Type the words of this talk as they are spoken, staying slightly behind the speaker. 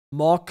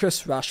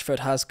Marcus Rashford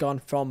has gone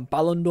from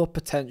Ballon d'Or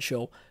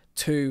potential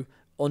to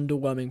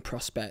underwhelming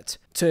prospect,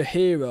 to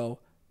hero,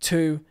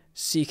 to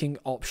seeking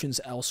options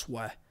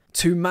elsewhere,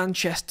 to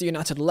Manchester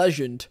United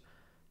legend,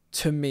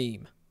 to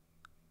meme.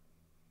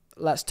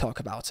 Let's talk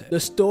about it. The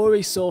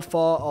story so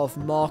far of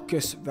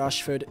Marcus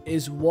Rashford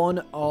is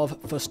one of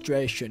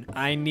frustration.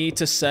 I need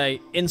to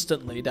say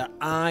instantly that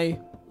I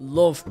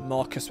love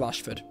Marcus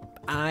Rashford.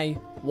 I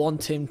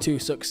want him to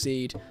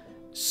succeed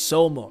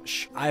so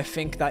much. I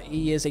think that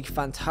he is a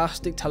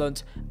fantastic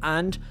talent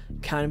and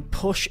can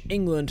push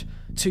England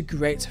to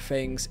great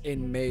things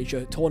in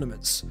major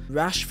tournaments.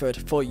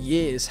 Rashford for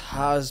years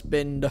has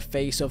been the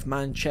face of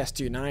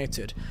Manchester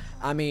United.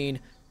 I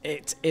mean,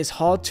 it is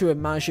hard to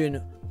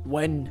imagine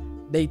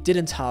when they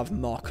didn't have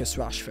Marcus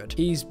Rashford.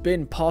 He's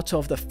been part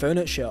of the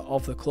furniture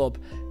of the club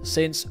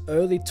since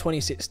early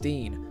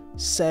 2016,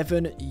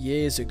 7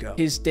 years ago.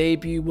 His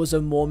debut was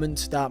a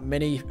moment that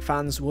many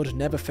fans would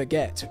never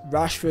forget.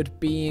 Rashford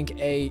being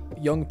a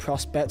young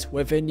prospect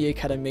within the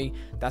academy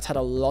that had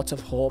a lot of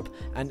hope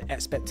and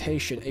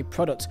expectation, a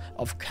product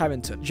of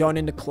Carrington.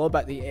 Joining the club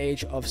at the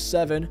age of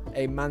 7,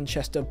 a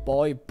Manchester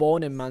boy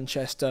born in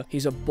Manchester,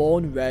 he's a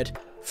born red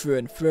through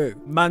and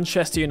through.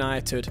 Manchester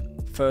United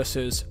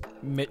versus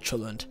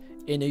Midtjylland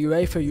in the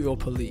UEFA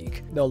Europa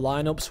League. The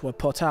lineups were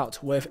put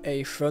out with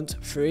a front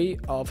three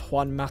of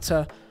Juan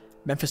Mata,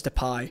 Memphis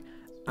Depay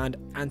and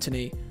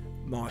Anthony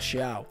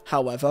Martial.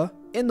 However,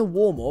 in the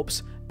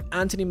warm-ups,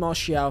 Anthony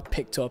Martial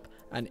picked up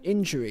an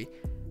injury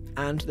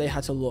and they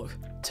had to look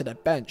to the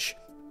bench.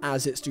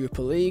 As it's the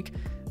Europa League,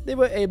 they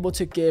were able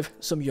to give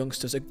some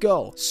youngsters a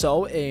go.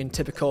 So in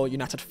typical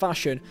United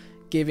fashion,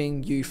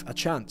 giving youth a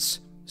chance.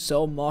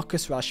 So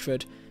Marcus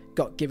Rashford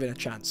got given a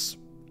chance.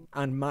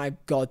 And my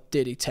God,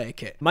 did he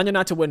take it. Man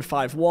United win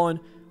 5-1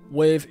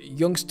 with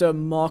youngster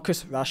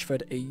Marcus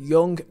Rashford, a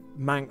young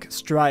mank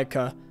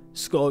striker,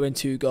 scoring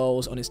 2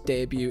 goals on his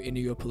debut in the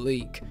Europa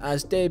League.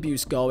 As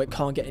debuts go, it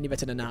can't get any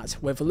better than that,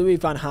 with Louis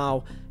van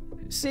Gaal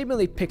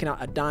seemingly picking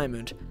out a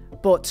diamond.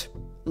 But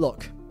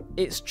look,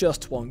 it's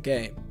just one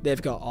game.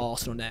 They've got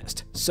Arsenal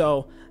next,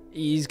 so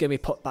he's going to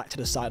be put back to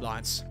the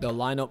sidelines. The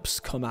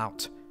lineups come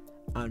out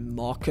and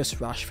Marcus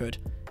Rashford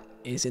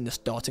is in the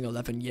starting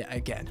 11 yet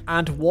again.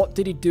 And what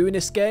did he do in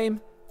this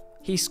game?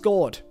 He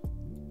scored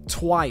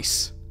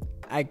twice,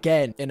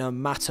 again in a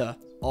matter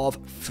of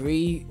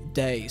 3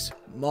 days.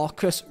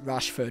 Marcus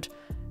Rashford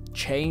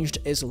changed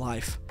his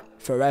life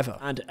forever.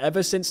 And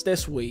ever since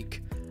this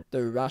week, the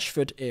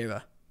Rashford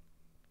era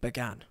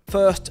began.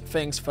 First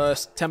things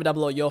first, tell me down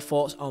below your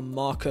thoughts on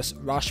Marcus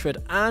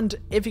Rashford, and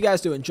if you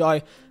guys do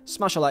enjoy,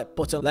 smash a like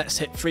button. Let's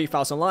hit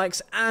 3,000 likes,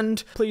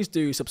 and please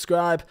do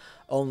subscribe.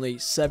 Only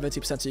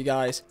 70% of you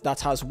guys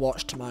that has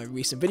watched my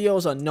recent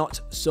videos are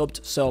not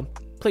subbed, so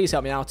please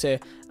help me out here.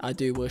 I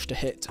do wish to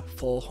hit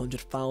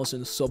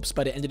 400,000 subs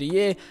by the end of the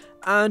year.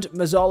 And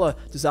Mazola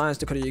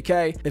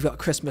Designs.co.uk, they've got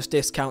Christmas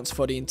discounts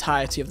for the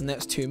entirety of the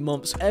next 2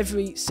 months.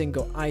 Every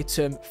single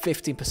item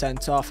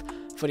 15% off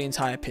for the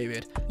entire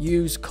period.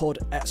 Use code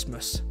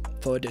Xmas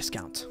for a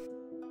discount.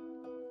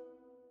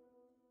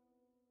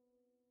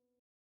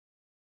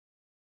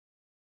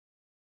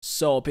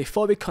 So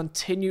before we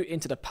continue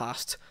into the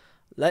past,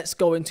 let's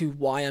go into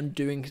why I'm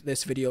doing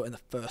this video in the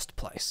first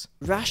place.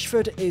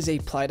 Rashford is a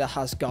player that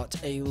has got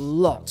a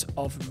lot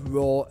of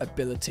raw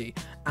ability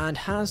and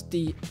has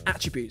the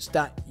attributes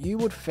that you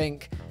would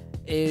think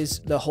is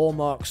the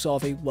hallmarks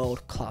of a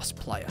world-class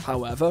player.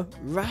 However,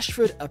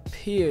 Rashford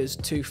appears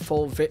to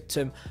fall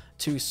victim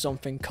to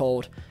something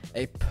called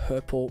a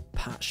purple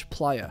patch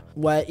player,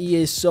 where he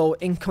is so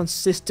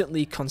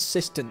inconsistently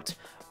consistent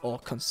or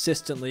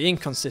consistently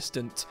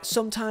inconsistent.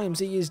 Sometimes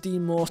he is the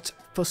most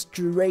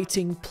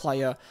frustrating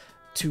player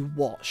to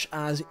watch,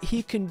 as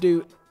he can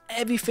do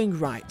everything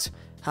right,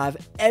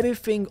 have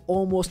everything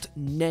almost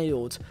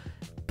nailed,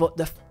 but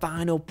the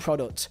final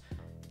product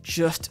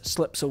just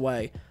slips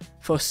away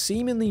for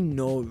seemingly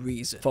no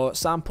reason. For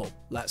example,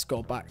 let's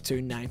go back to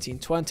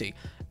 1920,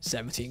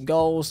 17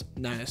 goals,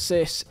 9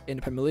 assists in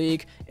the Premier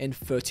League in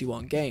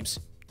 31 games.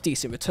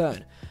 Decent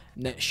return.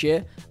 Next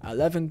year,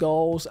 11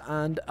 goals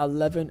and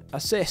 11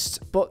 assists,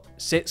 but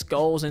 6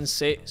 goals and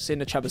 6 in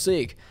the Champions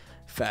League.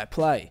 Fair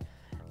play.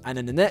 And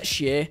in the next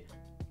year,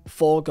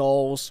 4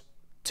 goals,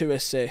 2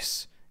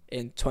 assists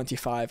in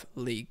 25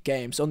 league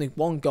games. Only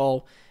 1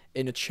 goal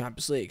in the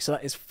Champions League. So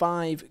that is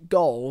 5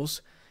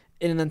 goals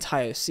in an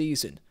entire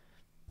season.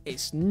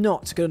 It's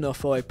not good enough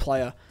for a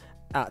player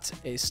at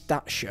his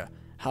stature.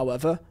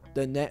 However,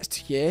 the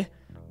next year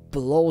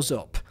blows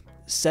up.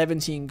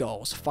 17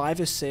 goals, 5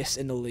 assists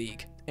in the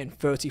league in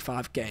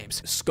 35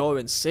 games,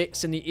 scoring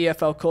 6 in the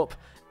EFL Cup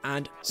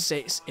and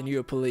 6th in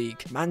Europa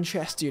League,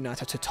 Manchester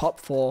United to top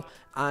 4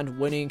 and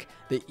winning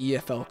the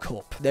EFL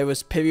Cup. There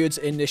was periods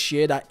in this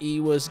year that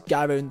he was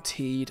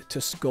guaranteed to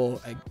score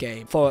a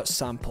game. For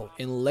example,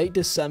 in late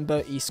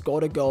December he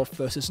scored a goal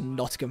versus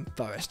Nottingham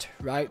Forest,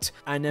 right?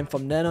 And then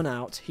from then on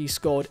out he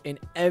scored in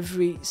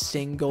every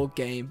single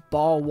game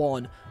bar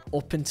one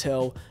up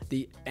until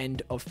the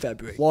end of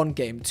February. 1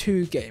 game,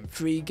 2 game,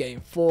 3 game,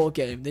 4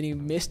 game, then he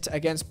missed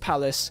against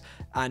Palace,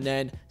 and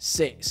then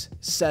 6,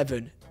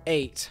 7,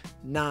 8,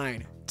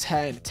 9,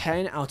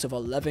 10 out of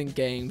 11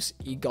 games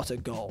he got a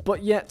goal,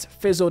 but yet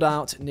fizzled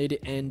out near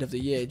the end of the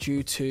year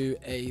due to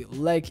a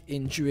leg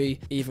injury.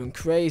 Even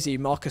crazy,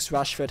 Marcus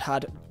Rashford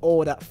had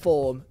all that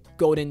form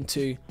going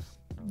into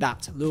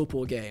that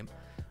Liverpool game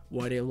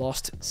where they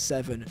lost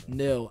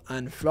 7-0,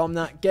 and from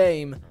that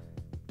game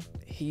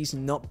he's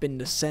not been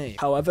the same.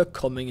 However,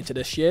 coming into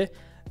this year,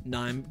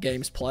 9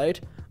 games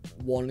played,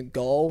 1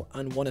 goal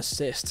and 1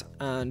 assist,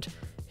 and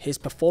his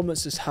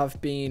performances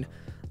have been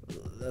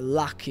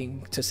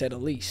lacking to say the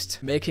least,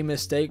 making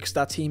mistakes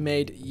that he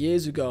made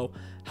years ago.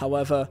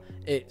 However,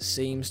 it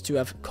seems to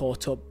have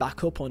caught up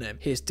back up on him.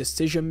 His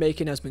decision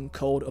making has been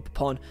called up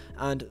upon,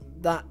 and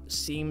that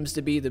seems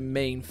to be the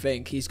main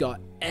thing. He's got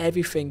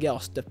everything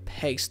else, the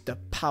pace, the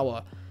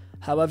power.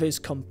 However, his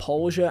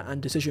composure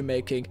and decision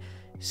making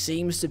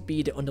seems to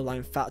be the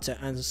underlying factor,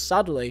 and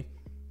sadly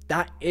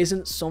that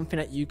isn't something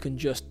that you can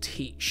just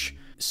teach.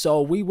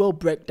 So we will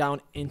break down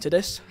into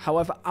this.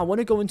 However, I want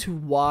to go into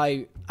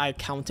why I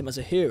count him as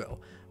a hero,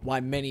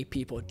 why many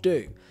people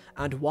do,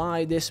 and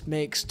why this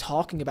makes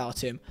talking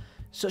about him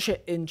such an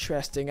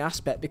interesting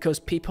aspect, because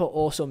people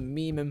also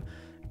meme him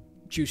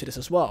due to this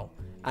as well,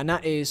 and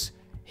that is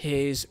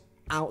his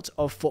out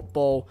of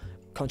football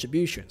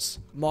contributions.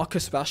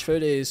 Marcus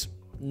Rashford is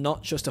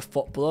not just a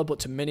footballer, but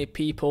to many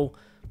people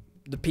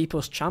the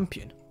people's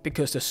champion,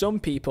 because to some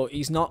people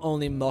he's not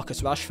only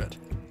Marcus Rashford,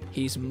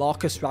 he's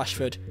Marcus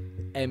Rashford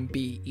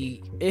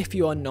MBE. If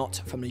you are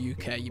not from the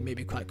UK, you may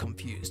be quite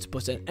confused,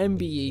 but an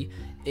MBE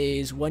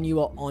is when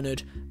you are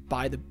honoured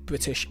by the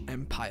British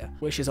Empire,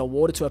 which is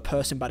awarded to a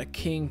person by the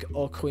king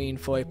or queen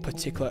for a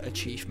particular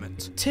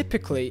achievement.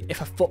 Typically,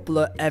 if a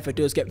footballer ever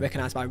does get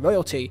recognised by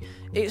royalty,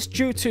 it's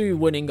due to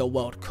winning a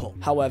World Cup.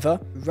 However,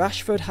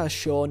 Rashford has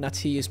shown that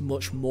he is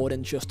much more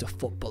than just a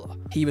footballer.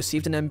 He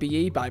received an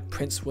MBE by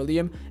Prince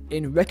William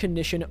in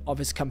recognition of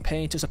his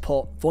campaign to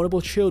support vulnerable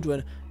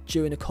children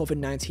during the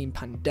COVID-19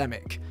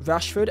 pandemic.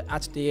 Rashford,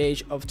 at the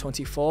age of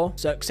 24,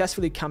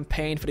 successfully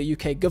campaigned for the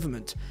UK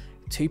government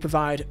to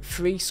provide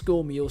free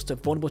school meals to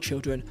vulnerable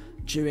children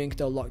during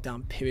the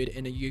lockdown period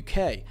in the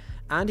UK,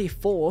 and he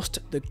forced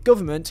the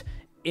government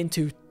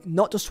into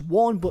not just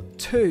 1 but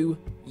 2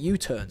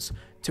 U-turns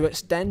to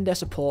extend their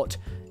support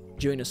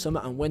during the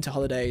summer and winter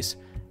holidays,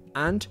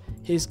 and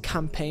his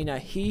campaign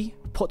that he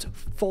put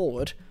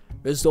forward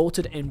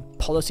resulted in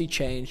policy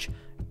change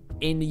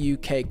in the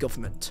UK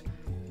government.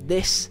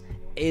 This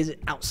is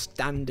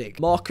outstanding.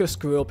 Marcus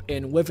grew up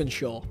in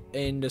Wythenshawe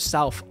in the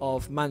south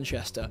of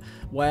Manchester,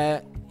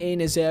 where in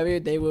his area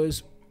there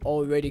was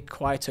already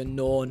quite a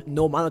known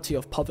normality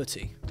of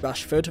poverty.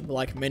 Rashford,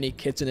 like many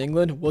kids in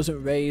England,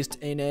 wasn't raised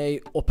in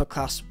a upper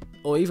class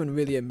or even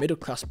really a middle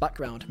class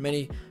background.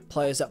 Many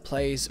players that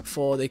plays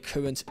for the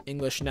current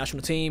English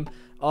national team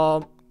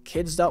are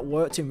kids that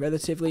worked in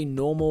relatively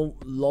normal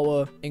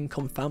lower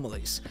income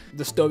families.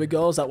 The story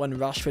goes that when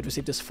Rashford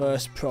received his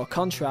first pro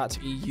contract,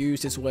 he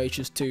used his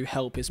wages to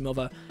help his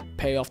mother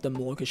pay off the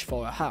mortgage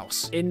for a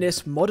house. In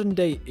this modern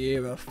day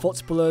era,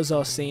 footballers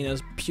are seen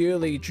as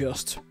purely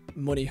just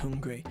money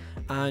hungry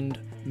and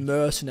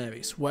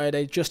mercenaries, where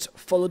they just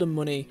follow the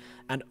money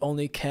and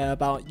only care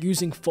about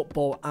using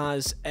football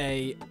as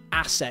a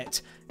asset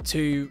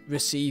to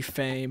receive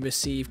fame,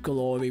 receive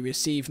glory,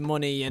 receive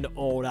money and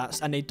all that,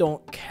 and they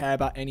don't care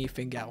about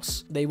anything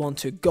else. They want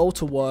to go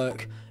to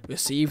work,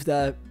 receive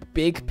their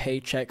big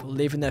paycheck,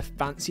 live in their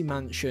fancy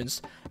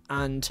mansions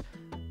and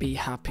be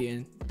happy,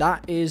 and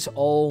that is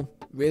all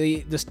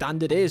really the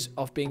standard is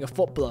of being a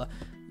footballer.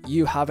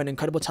 You have an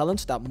incredible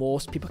talent that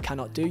most people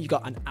cannot do. You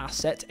got an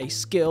asset, a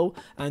skill,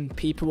 and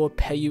people will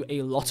pay you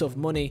a lot of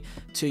money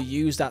to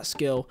use that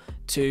skill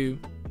to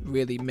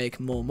really make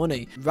more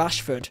money.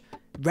 Rashford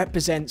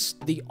represents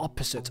the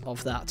opposite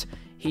of that.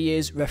 He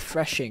is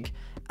refreshing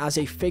as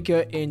a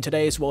figure in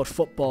today's world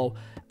football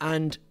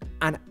and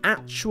an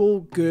actual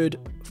good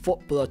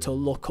footballer to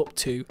look up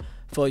to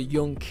for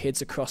young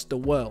kids across the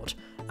world,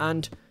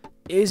 and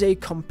is a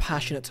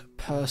compassionate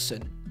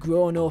person.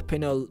 Growing up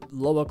in a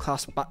lower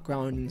class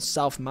background in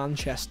South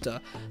Manchester,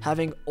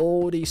 having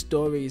all these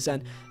stories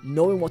and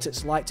knowing what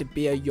it's like to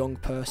be a young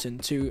person,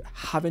 to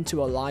having to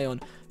rely on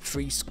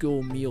free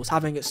school meals,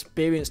 having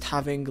experienced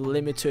having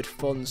limited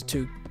funds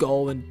to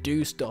go and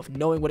do stuff,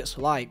 knowing what it's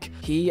like.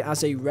 He,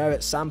 as a rare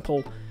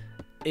example,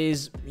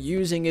 is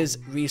using his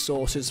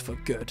resources for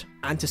good.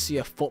 And to see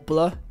a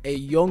footballer, a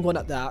young one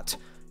at that,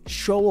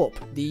 show up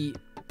the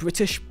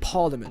British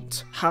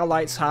Parliament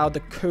highlights how the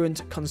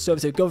current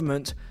Conservative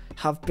government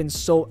have been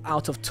so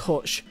out of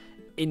touch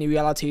in the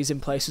realities in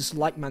places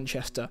like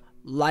Manchester,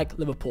 like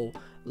Liverpool,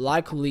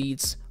 like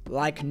Leeds,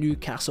 like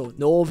Newcastle,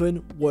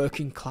 northern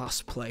working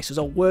class places,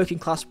 or working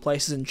class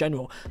places in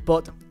general,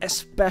 but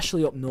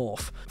especially up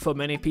north. For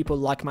many people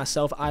like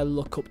myself, I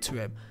look up to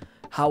him.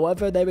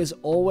 However, there is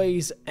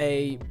always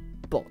a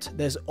but,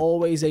 there's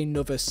always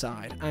another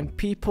side, and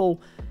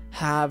people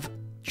have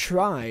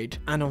tried,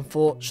 and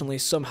unfortunately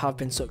some have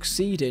been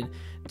succeeding,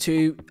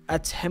 to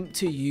attempt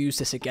to use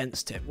this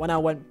against him. When I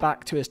went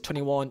back to his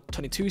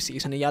 21-22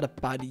 season, he had a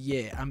bad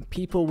year, and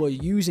people were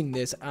using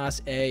this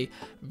as a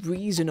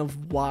reason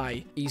of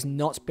why he's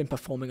not been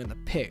performing on the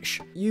pitch.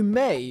 You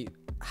may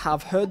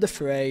have heard the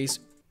phrase,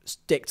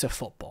 stick to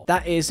football.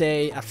 That is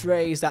a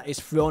phrase that is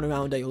thrown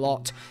around a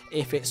lot.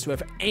 If it's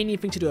with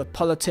anything to do with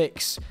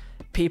politics,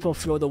 people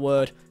throw the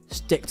word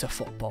stick to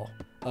football.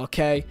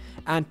 Okay,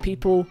 and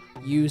people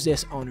use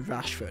this on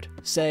Rashford,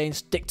 saying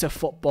stick to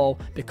football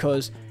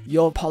because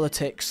your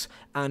politics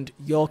and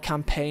your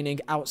campaigning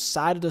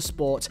outside of the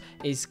sport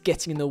is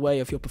getting in the way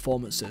of your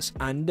performances.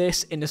 And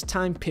this, in this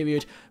time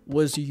period,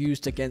 was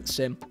used against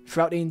him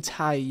throughout the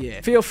entire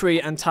year. Feel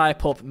free and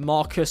type up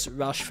Marcus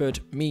Rashford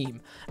meme,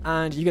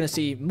 and you're going to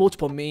see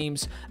multiple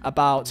memes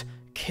about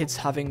kids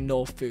having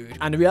no food.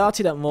 And the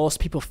reality that most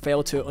people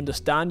fail to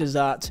understand is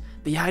that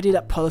the idea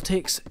that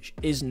politics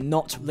is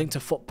not linked to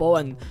football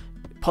and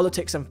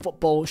politics and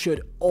football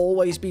should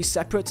always be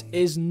separate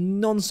is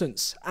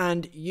nonsense.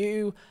 And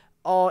you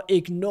are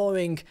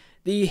ignoring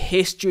the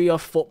history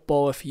of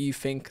football if you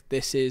think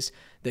this is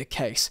the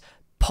case.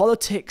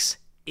 Politics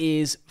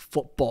is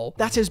football.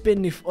 That has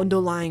been the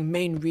underlying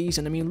main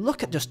reason. I mean,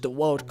 look at just the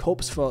World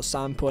Cups, for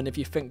example, and if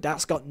you think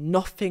that's got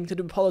nothing to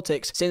do with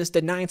politics, since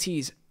the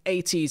 90s,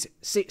 80s,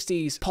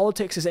 60s,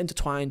 politics is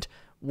intertwined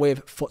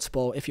with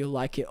football, if you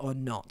like it or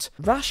not.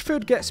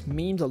 Rashford gets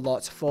memed a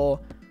lot for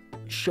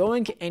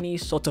showing any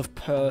sort of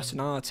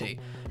personality.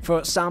 For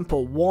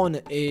example, one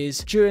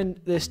is during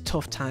this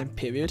tough time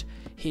period,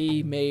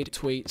 he made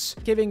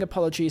tweets giving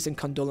apologies and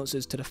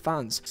condolences to the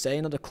fans,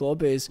 saying that the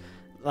club is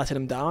letting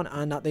them down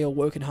and that they are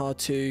working hard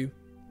to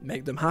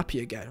make them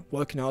happy again,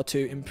 working hard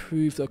to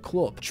improve the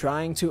club,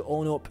 trying to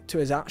own up to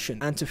his action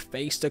and to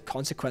face the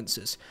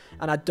consequences.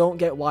 And I don't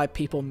get why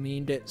people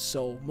memed it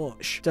so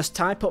much. Just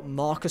type up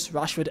Marcus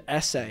Rashford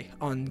essay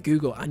on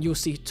Google and you'll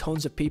see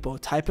tons of people.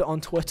 Type it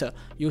on Twitter,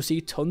 you'll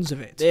see tons of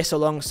it. This,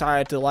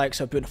 alongside the likes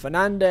of Bruno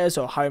Fernandes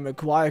or Harry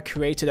Maguire,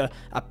 created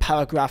a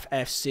Paragraph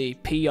FC,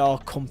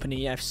 PR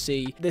Company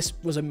FC. This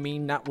was a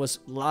meme that was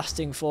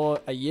lasting for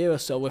a year or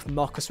so, with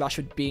Marcus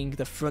Rashford being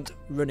the front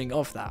running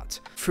of that.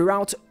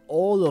 Throughout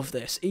all of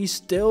this, he's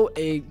still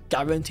a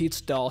guaranteed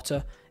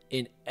starter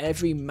in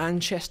every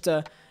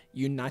Manchester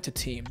United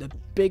team, the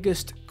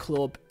biggest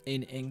club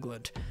in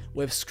England,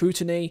 with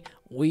scrutiny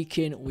week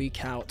in,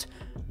 week out,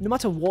 no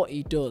matter what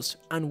he does.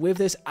 And with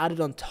this added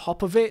on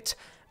top of it,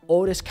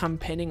 all this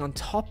campaigning on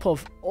top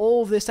of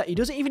all this that he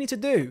doesn't even need to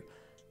do,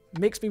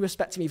 makes me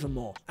respect him even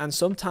more. And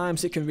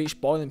sometimes it can reach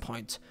boiling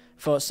point.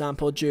 For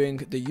example, during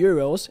the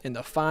Euros, in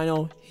the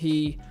final,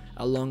 he,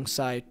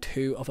 alongside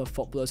two other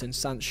footballers in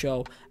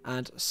Sancho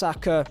and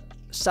Saka,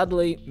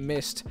 sadly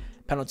missed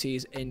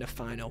penalties in the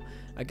final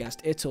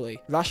against Italy.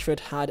 Rashford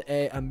had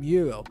a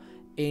mural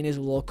in his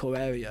local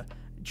area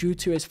due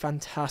to his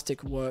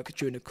fantastic work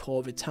during the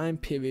COVID time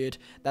period,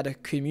 that a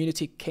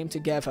community came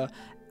together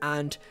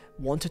and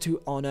wanted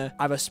to honour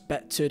a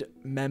respected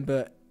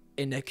member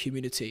in their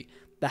community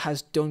that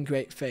has done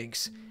great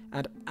things.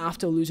 And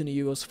after losing the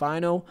Euros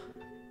final,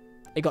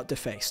 it got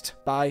defaced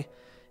by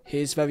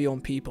his very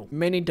own people.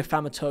 Many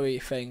defamatory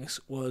things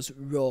was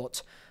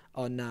wrought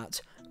on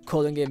that,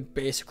 calling him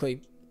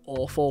basically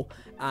awful,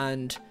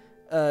 and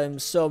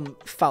some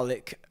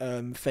phallic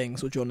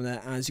things were drawn in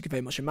there, as you can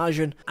very much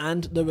imagine.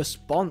 And the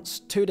response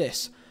to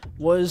this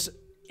was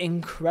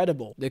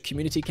incredible. The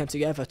community came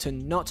together to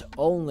not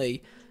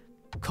only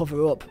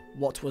cover up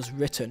what was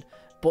written,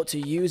 but to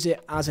use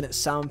it as an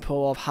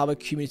example of how a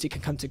community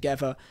can come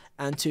together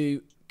and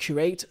to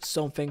create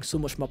something so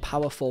much more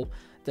powerful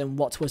than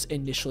what was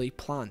initially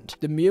planned.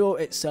 The mural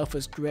itself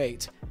was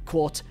great.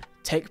 Quote,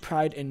 "Take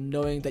pride in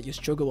knowing that your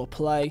struggle will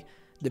play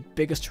the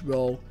biggest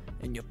role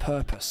in your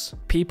purpose."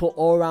 People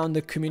all around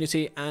the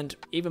community and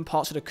even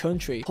parts of the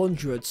country,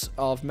 hundreds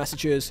of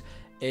messages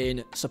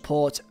in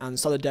support and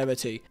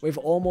solidarity. With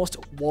almost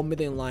 1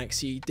 million likes,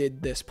 he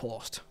did this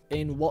post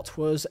in what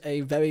was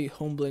a very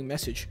humbling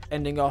message,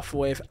 ending off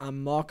with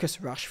 "I'm Marcus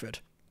Rashford,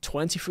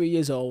 23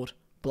 years old,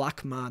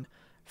 black man,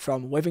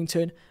 from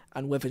Withington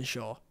and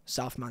Withenshaw,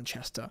 South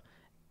Manchester.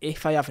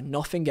 If I have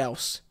nothing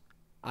else,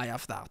 I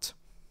have that."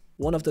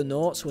 One of the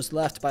notes was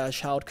left by a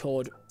child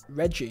called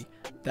Reggie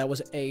that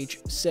was age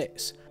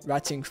 6,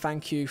 writing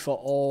 "Thank you for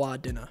all our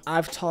dinner."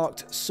 I've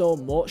talked so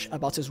much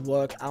about his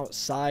work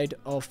outside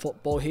of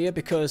football here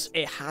because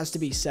it has to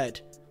be said.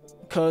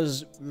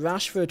 Because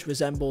Rashford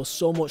resembles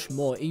so much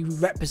more. He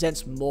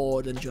represents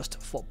more than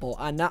just football,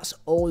 and that's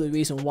all the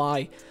reason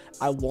why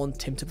I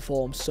want him to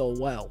perform so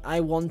well. I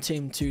want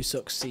him to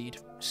succeed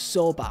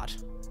so bad,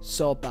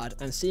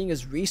 and seeing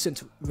his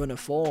recent run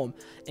of form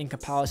in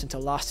comparison to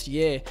last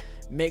year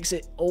makes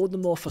it all the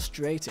more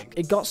frustrating.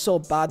 It got so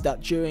bad that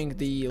during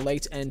the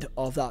late end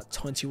of that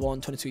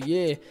 21-22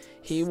 year,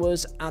 he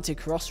was at a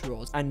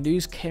crossroads, and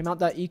news came out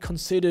that he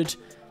considered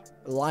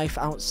life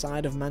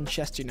outside of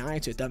Manchester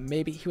United, that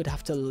maybe he would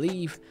have to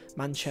leave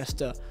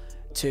Manchester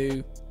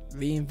to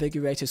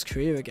reinvigorate his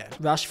career again.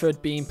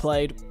 Rashford being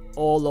played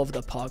all over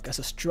the park as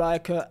a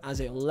striker,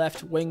 as a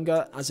left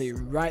winger, as a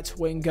right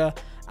winger,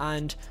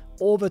 and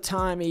over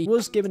time he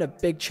was given a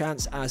big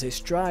chance as a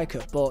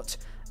striker, but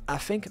I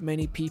think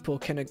many people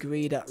can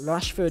agree that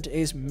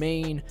Rashford's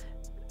main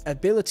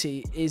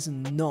ability is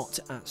not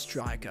at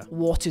striker.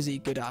 What is he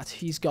good at?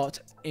 He's got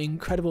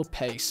incredible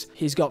pace,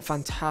 he's got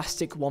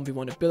fantastic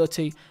 1v1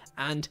 ability,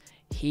 and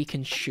he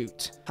can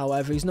shoot.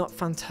 However, he's not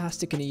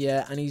fantastic in the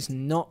air, and he's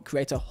not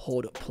great at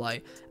hold-up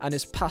play, and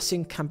his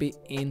passing can be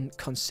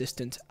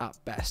inconsistent at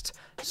best.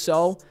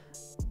 So,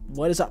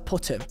 where does that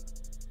put him?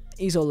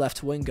 He's a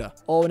left winger,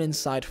 or an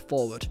inside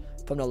forward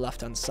from the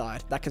left-hand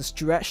side that can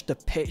stretch the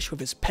pitch with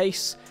his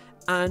pace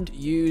and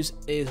use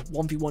his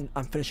 1v1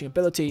 and finishing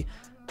ability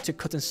to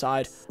cut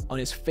inside on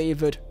his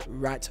favoured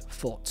right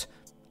foot.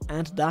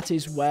 And that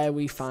is where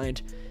we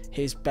find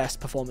his best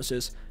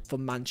performances for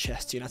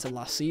Manchester United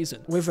last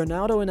season. With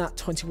Ronaldo in that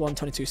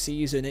 21-22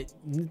 season, it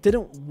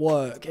didn't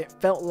work. It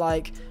felt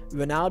like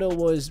Ronaldo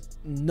was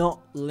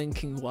not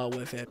linking well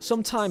with him.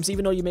 Sometimes,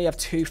 even though you may have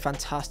two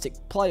fantastic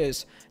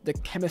players, the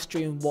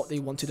chemistry and what they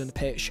wanted on the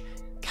pitch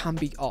can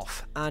be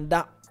off, and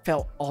that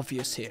felt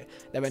obvious here,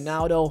 that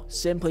Ronaldo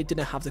simply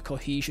didn't have the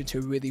cohesion to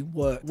really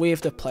work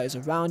with the players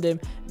around him,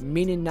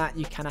 meaning that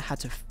you kind of had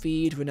to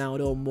feed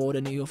Ronaldo more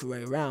than the other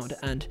way around,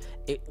 and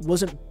it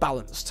wasn't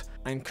balanced.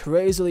 And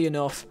crazily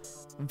enough,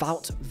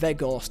 Wout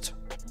Weghorst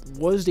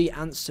was the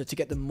answer to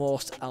get the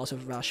most out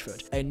of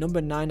Rashford, a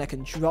number 9 that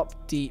can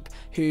drop deep,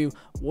 who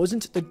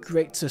wasn't the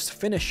greatest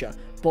finisher,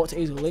 but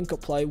his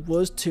link-up play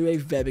was to a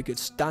very good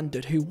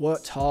standard, who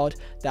worked hard,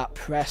 that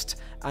pressed,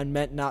 and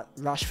meant that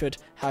Rashford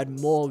had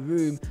more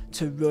room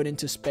to run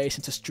into space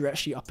and to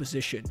stretch the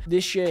opposition.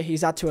 This year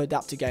he's had to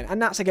adapt again,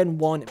 and that's again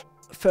one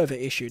further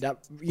issue, that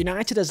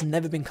United has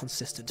never been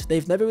consistent.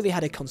 They've never really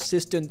had a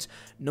consistent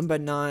number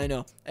 9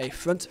 or a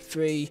front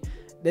 3.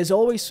 There's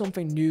always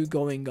something new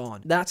going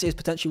on. That is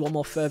potentially one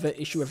more further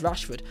issue with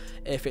Rashford.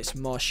 If it's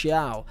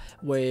Martial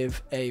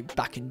with a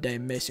back-in-day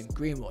Mason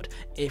Greenwood,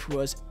 if it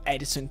was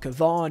Edison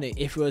Cavani,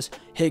 if it was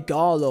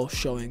Higuaín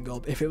showing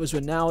up, if it was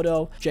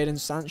Ronaldo, Jadon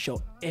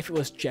Sancho, if it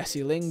was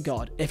Jesse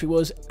Lingard, if it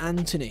was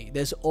Anthony,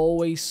 there's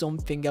always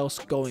something else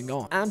going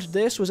on. And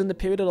this was in the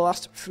period of the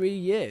last 3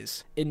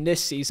 years. In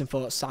this season,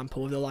 for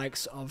example, the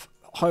likes of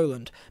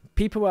Haaland,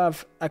 people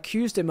have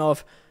accused him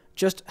of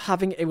just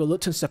having a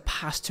reluctance to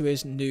pass to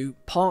his new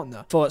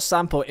partner. For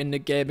example, in the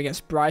game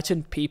against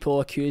Brighton,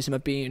 people accused him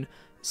of being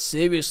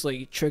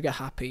seriously trigger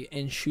happy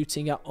in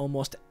shooting at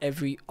almost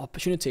every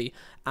opportunity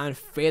and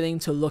failing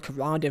to look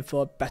around him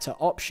for a better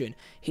option.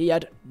 He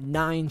had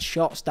 9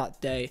 shots that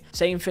day.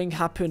 Same thing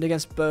happened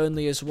against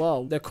Burnley as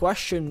well. The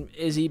question,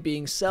 is he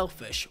being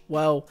selfish?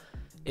 Well,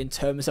 in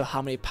terms of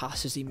how many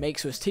passes he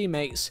makes to his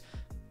teammates,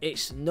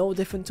 it's no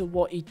different to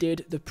what he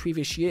did the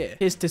previous year.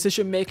 His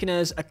decision making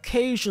has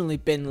occasionally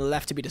been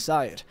left to be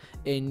desired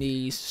in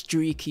these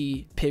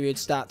streaky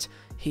periods that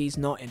he's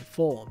not in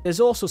form. There's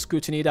also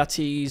scrutiny that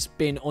he's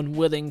been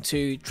unwilling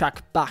to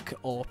track back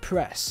or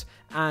press,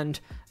 and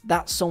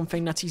that's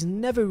something that he's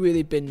never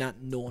really been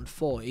that known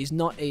for. He's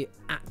not an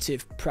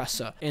active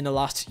presser. In the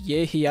last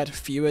year, he had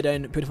fewer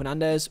than Bruno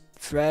Fernandes,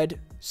 Fred,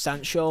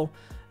 Sancho,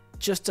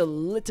 just a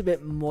little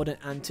bit more than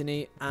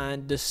Anthony,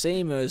 and the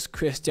same as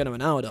Cristiano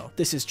Ronaldo.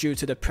 This is due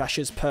to the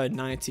pressures per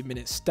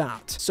 90-minute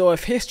stat. So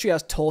if history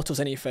has taught us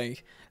anything,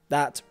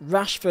 that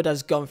Rashford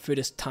has gone through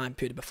this time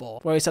period before,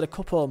 where he's had a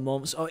couple of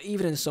months, or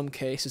even in some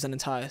cases an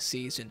entire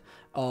season,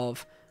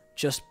 of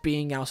just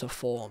being out of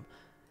form.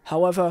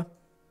 However,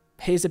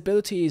 his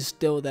ability is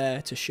still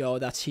there to show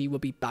that he will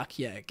be back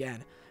yet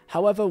again.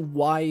 However,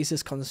 why is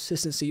his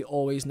consistency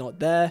always not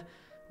there?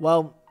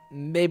 Well,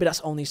 maybe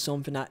that's only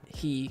something that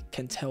he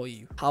can tell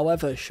you.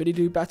 However, should he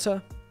do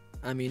better?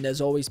 I mean,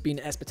 there's always been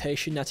an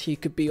expectation that he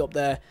could be up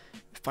there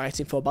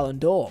fighting for a Ballon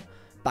d'Or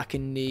back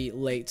in the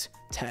late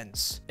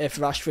 10s. If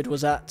Rashford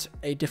was at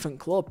a different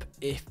club,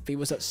 if he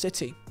was at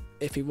City,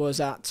 if he was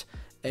at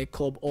a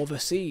club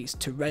overseas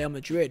to Real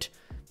Madrid,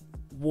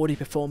 would he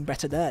perform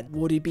better then?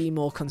 Would he be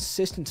more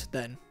consistent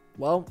then?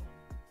 Well,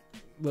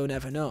 we'll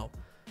never know.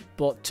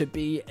 But to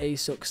be a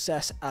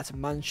success at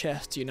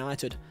Manchester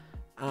United,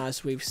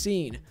 as we've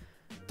seen,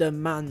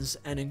 demands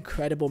an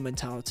incredible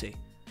mentality,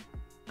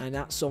 and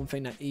that's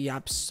something that he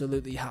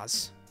absolutely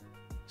has.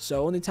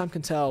 So only time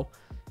can tell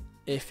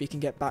if he can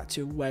get back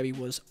to where he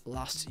was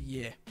last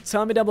year.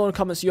 Tell me down below in the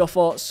comments your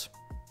thoughts.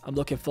 I'm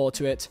looking forward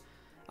to it.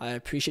 I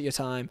appreciate your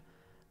time,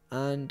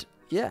 and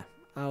yeah,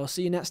 I will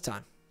see you next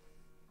time.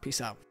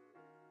 Peace out.